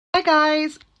Hi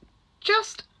guys,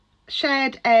 just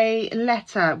shared a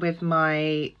letter with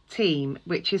my team,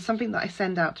 which is something that I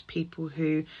send out to people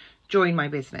who join my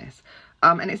business.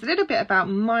 And it's a little bit about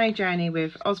my journey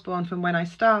with Usborne from when I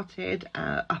started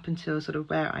up until sort of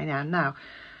where I am now.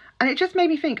 And it just made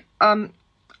me think, I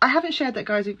haven't shared that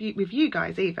guys with you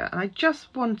guys either. And I just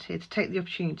wanted to take the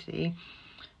opportunity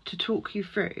to talk you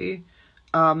through.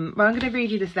 Well, I'm going to read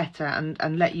you this letter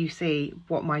and let you see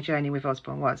what my journey with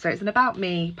Usborne was. So it's an about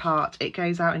me part. It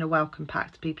goes out in a welcome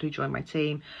pack to people who join my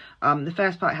team. The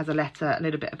first part has a letter, a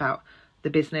little bit about the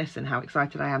business and how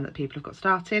excited I am that people have got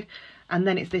started. And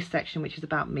then it's this section, which is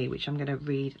about me, which I'm going to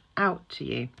read out to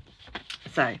you.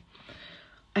 So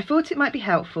I thought it might be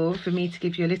helpful for me to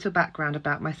give you a little background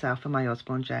about myself and my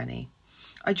Usborne journey.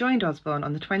 I joined Usborne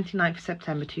on the 29th of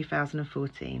September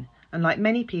 2014. And like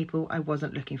many people, I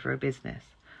wasn't looking for a business.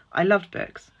 I loved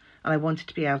books and I wanted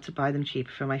to be able to buy them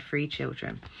cheaper for my 3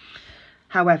 children.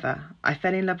 However, I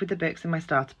fell in love with the books in my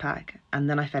starter pack, and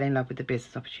then I fell in love with the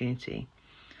business opportunity.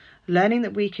 Learning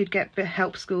that we could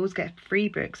help schools get free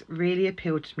books really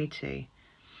appealed to me too.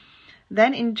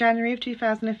 Then in January of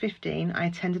 2015, I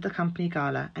attended the company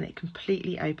gala, and it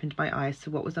completely opened my eyes to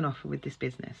what was on offer with this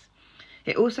business.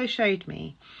 It also showed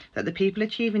me that the people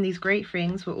achieving these great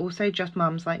things were also just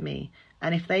mums like me,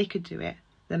 and if they could do it,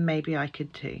 then maybe I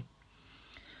could too.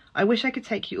 I wish I could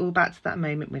take you all back to that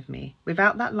moment with me.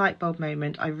 Without that light bulb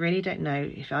moment, I really don't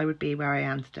know if I would be where I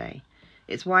am today.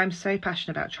 It's why I'm so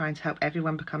passionate about trying to help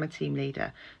everyone become a team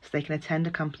leader so they can attend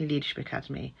a company leadership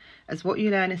academy, as what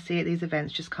you learn and see at these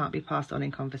events just can't be passed on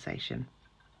in conversation.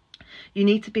 You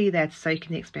need to be there to soak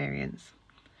in the experience.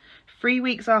 3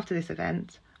 weeks after this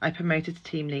event, I promoted to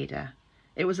team leader.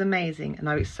 It was amazing and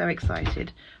I was so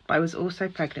excited, but I was also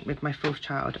pregnant with my 4th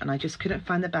child and I just couldn't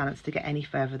find the balance to get any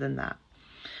further than that.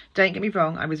 Don't get me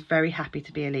wrong, I was very happy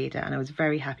to be a leader and I was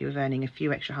very happy with earning a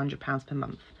few extra £100 per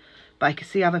month, but I could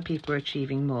see other people were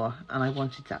achieving more and I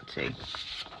wanted that too.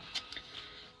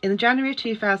 In January of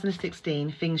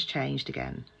 2016, things changed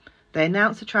again. They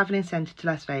announced a travel incentive to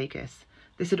Las Vegas.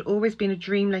 This had always been a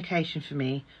dream location for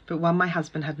me, but one my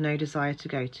husband had no desire to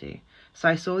go to. So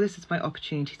I saw this as my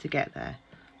opportunity to get there.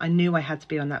 I knew I had to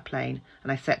be on that plane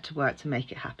and I set to work to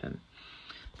make it happen.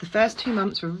 The first 2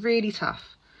 months were really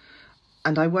tough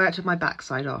and I worked with my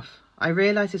backside off. I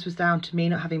realised this was down to me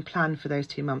not having planned for those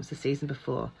 2 months the season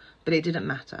before, but it didn't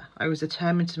matter. I was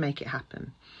determined to make it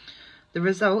happen. The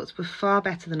results were far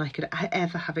better than I could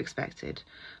ever have expected.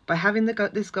 By having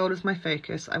this goal as my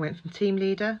focus, I went from team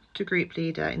leader to group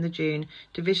leader in the June,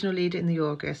 divisional leader in the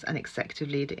August and executive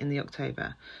leader in the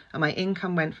October. And my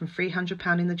income went from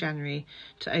 £300 in the January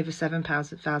to over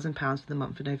 £7,000 for the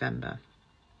month of November.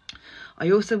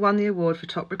 I also won the award for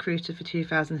top recruiter for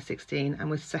 2016 and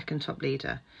was 2nd top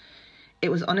leader. It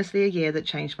was honestly a year that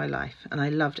changed my life and I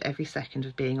loved every second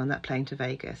of being on that plane to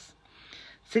Vegas.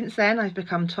 Since then, I've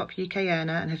become top UK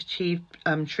earner and have achieved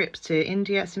trips to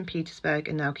India, St. Petersburg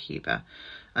and now Cuba.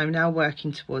 I'm now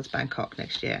working towards Bangkok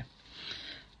next year.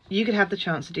 You could have the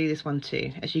chance to do this one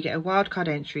too, as you get a wildcard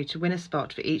entry to win a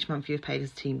spot for each month you've paid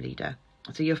as team leader.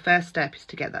 So your first step is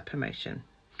to get that promotion.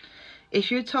 If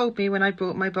you had told me when I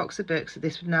bought my box of books that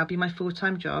this would now be my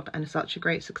full-time job and such a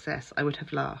great success, I would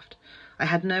have laughed. I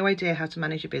had no idea how to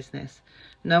manage a business,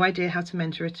 no idea how to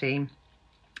mentor a team,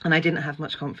 and I didn't have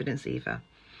much confidence either.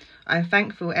 I am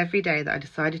thankful every day that I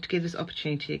decided to give this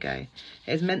opportunity a go.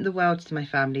 It has meant the world to my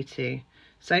family too.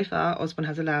 So far, Usborne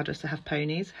has allowed us to have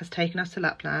ponies, has taken us to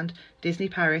Lapland, Disney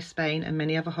Paris, Spain and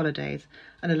many other holidays,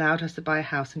 and allowed us to buy a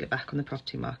house and get back on the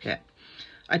property market.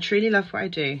 I truly love what I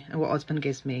do and what Usborne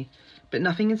gives me, but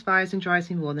nothing inspires and drives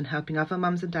me more than helping other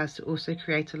mums and dads to also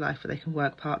create a life where they can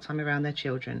work part-time around their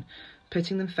children,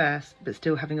 putting them first, but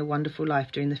still having a wonderful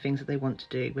life doing the things that they want to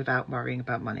do without worrying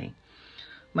about money.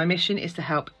 My mission is to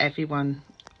help every one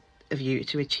of you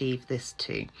to achieve this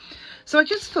too. So I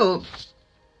just thought,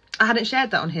 I hadn't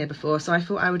shared that on here before, so I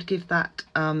thought I would give that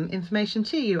information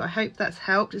to you. I hope that's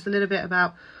helped. It's a little bit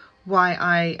about why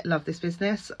I love this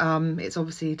business. It's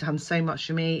obviously done so much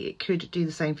for me. It could do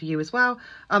the same for you as well.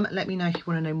 Let me know if you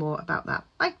want to know more about that.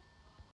 Bye.